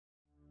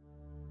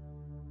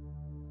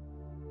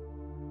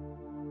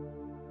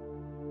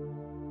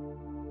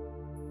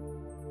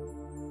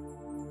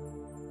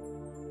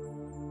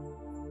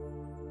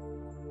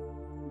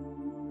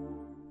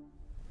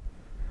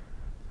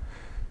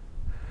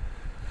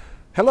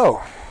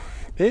Hello,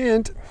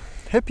 and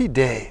happy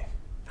day.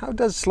 How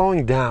does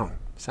slowing down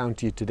sound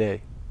to you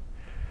today?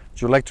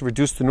 Would you like to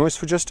reduce the noise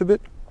for just a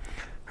bit?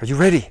 Are you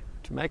ready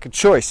to make a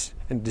choice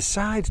and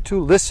decide to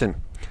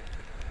listen?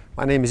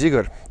 My name is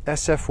Igor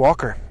S.F.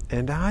 Walker,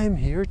 and I'm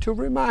here to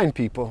remind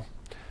people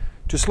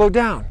to slow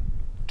down,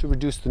 to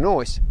reduce the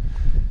noise,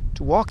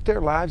 to walk their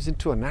lives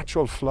into a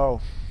natural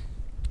flow.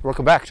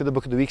 Welcome back to the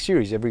Book of the Week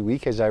series. Every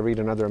week as I read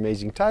another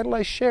amazing title,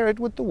 I share it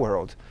with the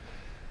world.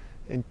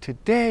 And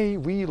today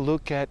we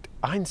look at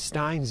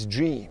Einstein's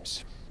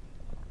Dreams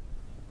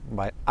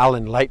by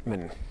Alan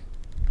Lightman.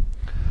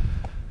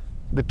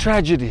 The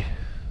tragedy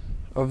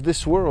of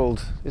this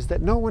world is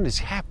that no one is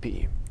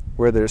happy,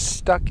 whether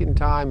stuck in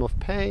time of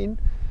pain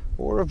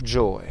or of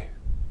joy.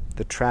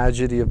 The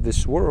tragedy of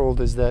this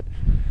world is that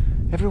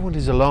everyone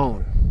is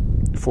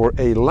alone, for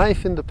a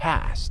life in the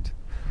past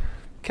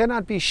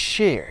cannot be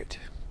shared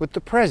with the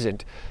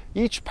present.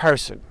 Each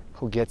person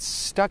who gets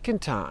stuck in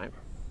time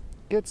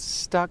gets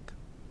stuck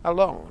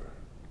alone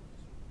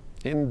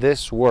in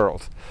this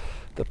world.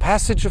 The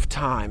passage of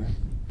time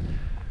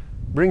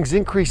brings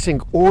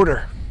increasing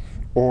order.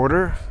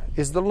 Order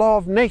is the law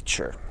of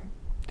nature,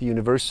 the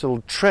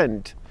universal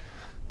trend,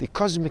 the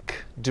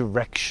cosmic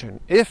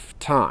direction. If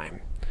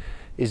time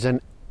is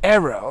an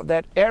arrow,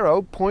 that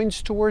arrow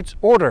points towards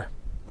order.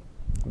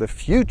 The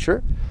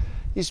future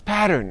is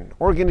pattern,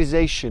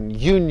 organization,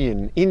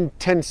 union,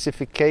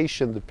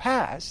 intensification. The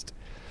past,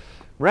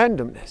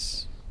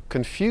 randomness,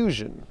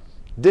 confusion,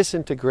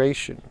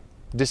 disintegration,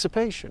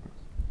 dissipation.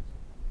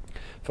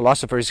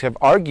 Philosophers have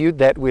argued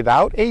that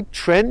without a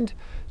trend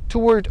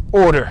toward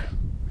order,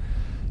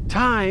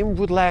 time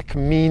would lack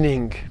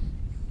meaning.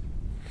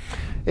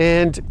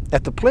 And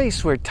at the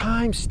place where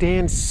time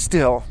stands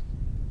still,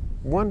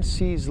 one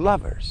sees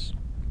lovers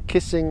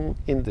kissing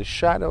in the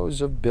shadows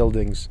of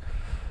buildings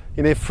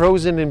in a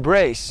frozen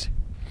embrace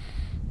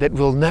that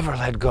will never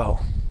let go.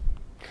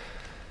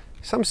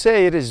 Some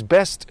say it is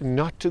best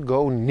not to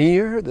go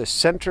near the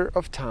center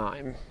of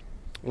time.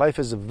 Life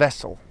is a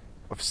vessel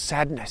of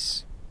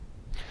sadness.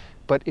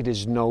 But it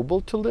is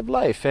noble to live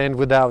life, and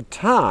without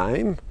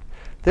time,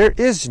 there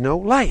is no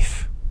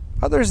life.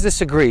 Others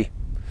disagree.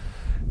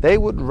 They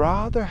would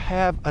rather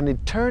have an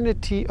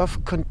eternity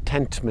of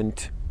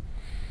contentment,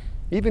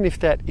 even if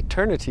that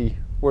eternity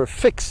were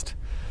fixed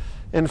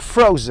and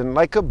frozen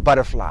like a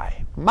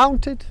butterfly,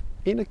 mounted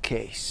in a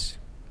case.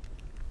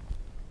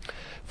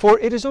 For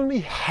it is only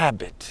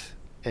habit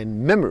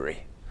and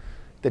memory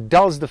that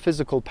dulls the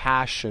physical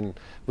passion.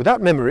 Without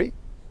memory,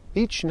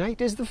 each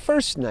night is the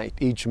first night,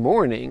 each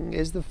morning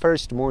is the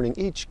first morning,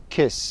 each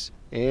kiss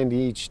and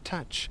each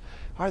touch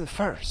are the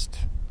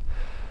first.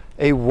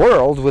 A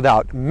world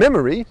without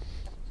memory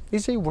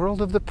is a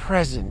world of the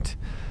present.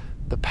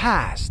 The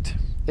past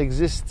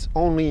exists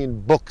only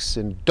in books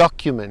and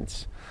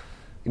documents.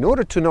 In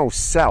order to know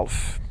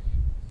self,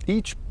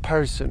 each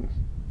person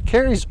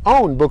carries his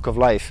own book of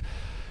life,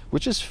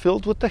 which is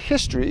filled with the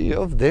history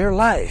of their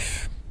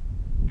life.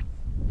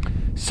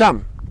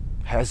 Some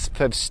have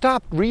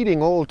stopped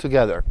reading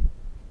altogether.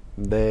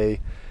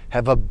 They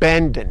have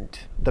abandoned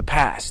the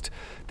past.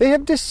 They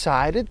have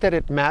decided that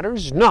it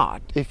matters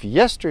not if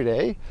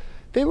yesterday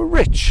they were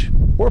rich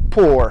or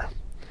poor,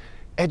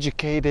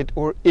 educated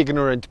or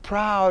ignorant,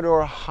 proud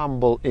or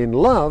humble, in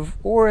love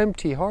or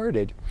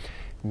empty-hearted.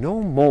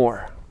 No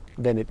more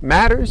than it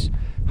matters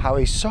how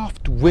a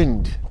soft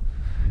wind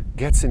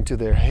gets into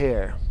their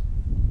hair.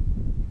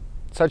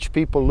 Such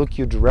people look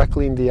you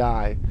directly in the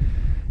eye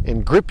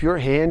and grip your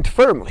hand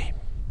firmly.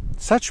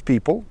 Such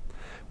people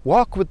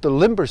walk with the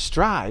limber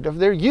stride of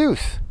their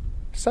youth.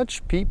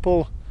 Such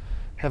people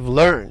have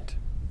learned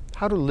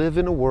how to live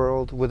in a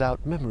world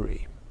without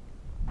memory.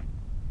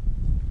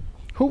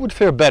 Who would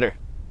fare better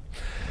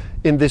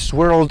in this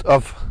world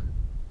of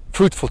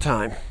fruitful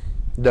time?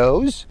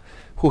 Those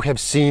who have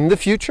seen the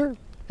future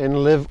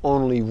and live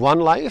only one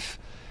life,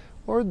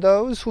 or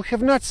those who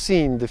have not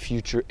seen the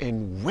future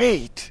and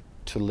wait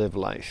to live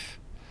life,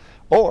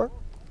 or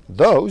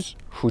those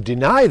who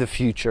deny the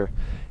future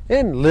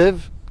and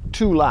live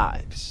two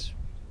lives?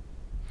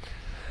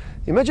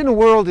 Imagine a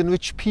world in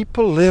which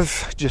people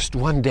live just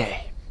one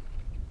day.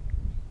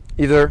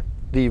 Either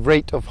the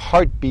rate of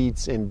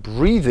heartbeats and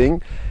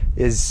breathing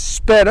is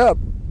sped up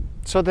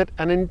so that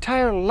an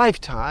entire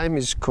lifetime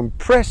is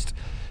compressed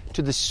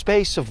to the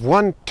space of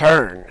one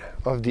turn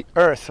of the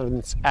earth on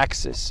its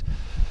axis,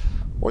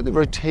 or the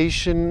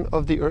rotation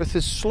of the earth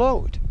is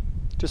slowed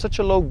to such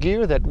a low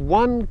gear that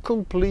one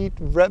complete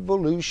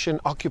revolution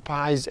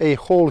occupies a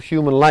whole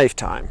human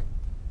lifetime.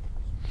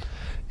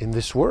 In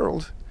this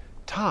world,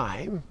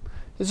 time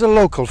is a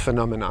local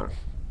phenomenon.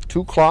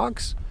 Two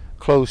clocks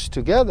close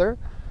together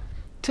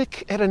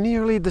tick at a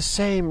nearly the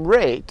same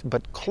rate,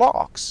 but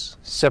clocks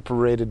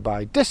separated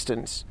by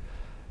distance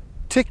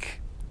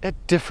tick at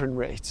different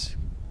rates.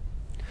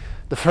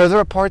 The further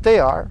apart they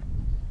are,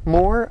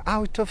 more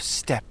out of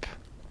step.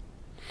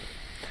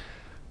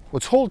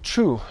 What's holds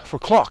true for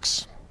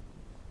clocks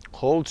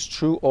holds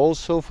true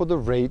also for the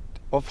rate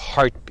of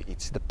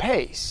heartbeats. The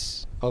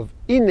pace of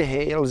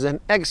inhales and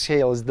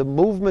exhales, the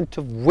movement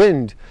of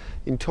wind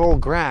in tall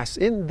grass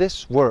in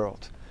this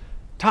world.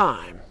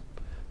 Time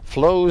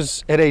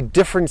flows at a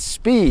different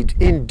speed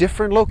in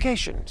different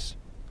locations.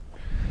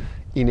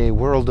 In a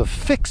world of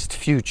fixed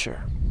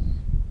future,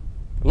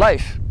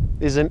 life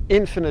is an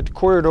infinite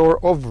corridor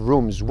of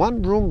rooms,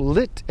 one room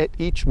lit at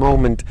each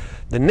moment,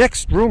 the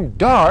next room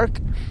dark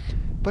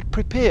but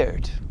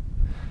prepared.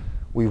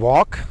 We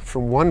walk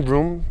from one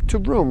room to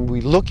room.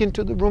 We look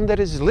into the room that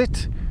is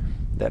lit,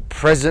 that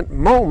present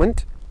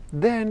moment,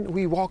 then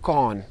we walk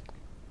on.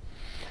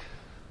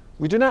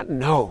 We do not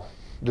know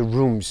the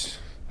rooms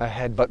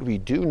ahead, but we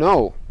do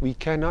know we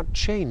cannot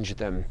change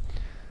them.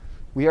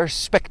 We are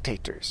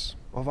spectators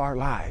of our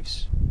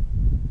lives.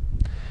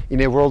 In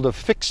a world of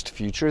fixed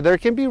future, there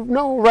can be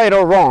no right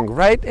or wrong.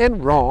 Right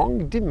and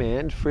wrong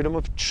demand freedom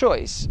of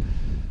choice.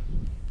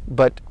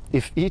 But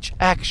if each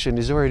action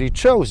is already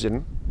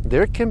chosen,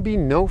 there can be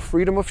no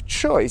freedom of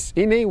choice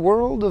in a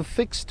world of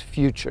fixed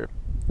future.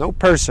 No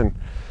person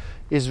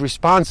is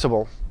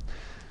responsible.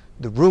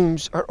 The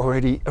rooms are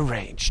already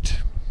arranged.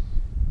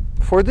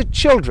 For the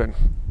children,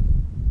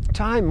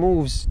 time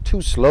moves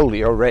too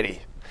slowly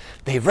already.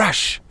 They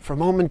rush from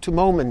moment to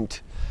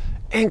moment,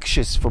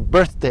 anxious for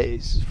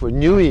birthdays, for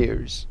New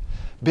Year's,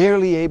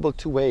 barely able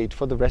to wait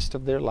for the rest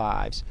of their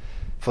lives.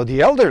 For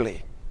the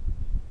elderly,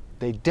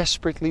 they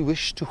desperately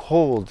wish to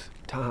hold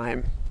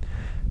time,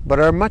 but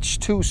are much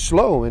too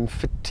slow and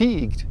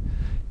fatigued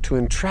to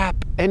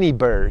entrap any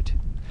bird.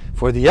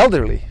 For the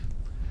elderly,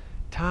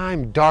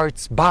 time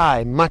darts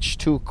by much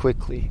too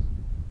quickly.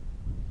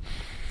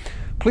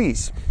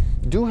 Please,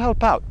 do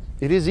help out.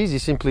 It is easy.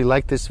 Simply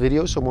like this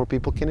video so more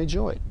people can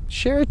enjoy it.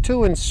 Share it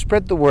too and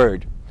spread the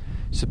word.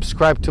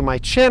 Subscribe to my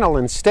channel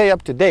and stay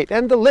up to date.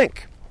 And the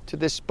link to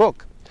this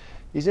book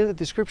is in the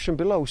description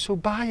below, so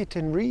buy it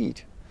and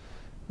read.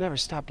 Never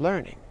stop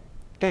learning.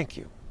 Thank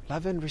you.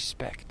 Love and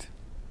respect.